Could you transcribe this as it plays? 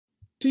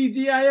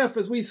TGIF,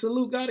 as we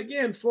salute God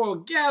again for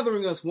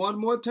gathering us one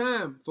more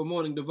time for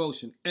morning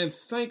devotion. And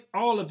thank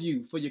all of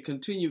you for your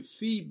continued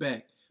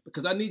feedback,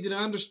 because I need you to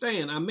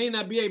understand, I may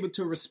not be able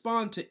to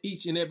respond to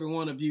each and every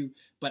one of you,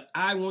 but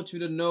I want you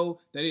to know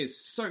that it is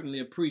certainly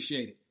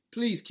appreciated.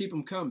 Please keep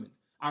them coming.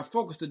 Our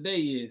focus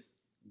today is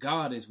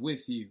God is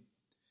with you.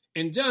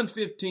 In John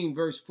 15,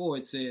 verse 4,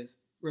 it says,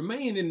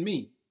 "Remain in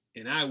me,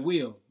 and I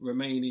will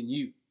remain in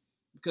you."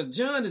 Because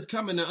John is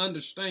coming to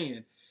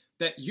understand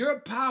that your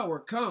power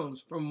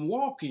comes from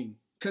walking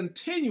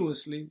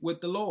continuously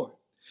with the Lord.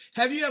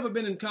 Have you ever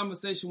been in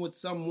conversation with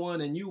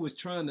someone and you was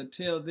trying to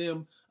tell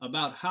them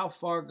about how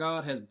far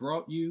God has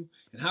brought you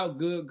and how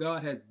good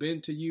God has been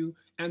to you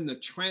and the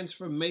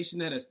transformation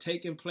that has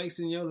taken place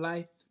in your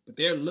life? But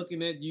they're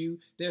looking at you,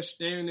 they're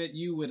staring at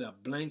you with a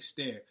blank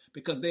stare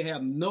because they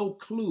have no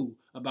clue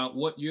about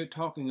what you're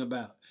talking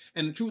about.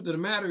 And the truth of the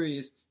matter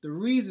is, the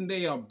reason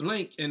they are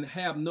blank and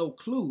have no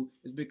clue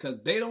is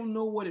because they don't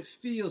know what it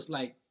feels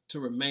like to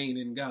remain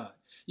in God.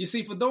 You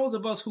see, for those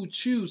of us who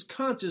choose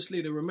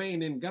consciously to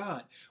remain in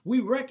God,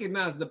 we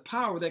recognize the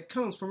power that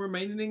comes from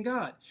remaining in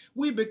God.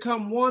 We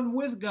become one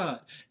with God.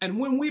 And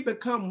when we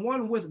become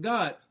one with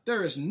God,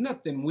 there is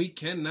nothing we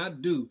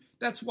cannot do.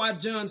 That's why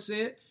John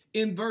said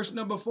in verse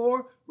number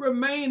 4,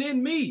 "Remain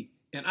in me,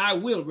 and I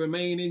will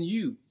remain in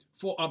you.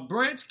 For a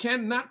branch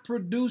cannot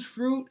produce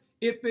fruit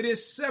if it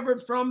is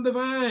severed from the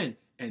vine,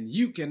 and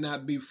you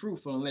cannot be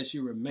fruitful unless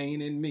you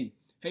remain in me."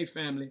 Hey,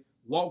 family,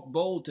 walk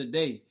bold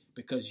today,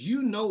 because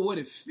you know what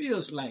it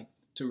feels like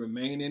to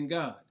remain in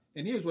God.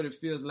 And here's what it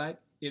feels like.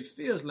 It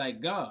feels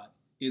like God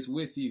is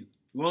with you.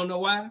 You want to know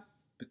why?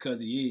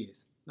 Because he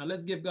is. Now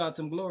let's give God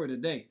some glory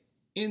today.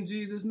 In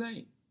Jesus'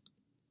 name,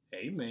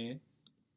 amen.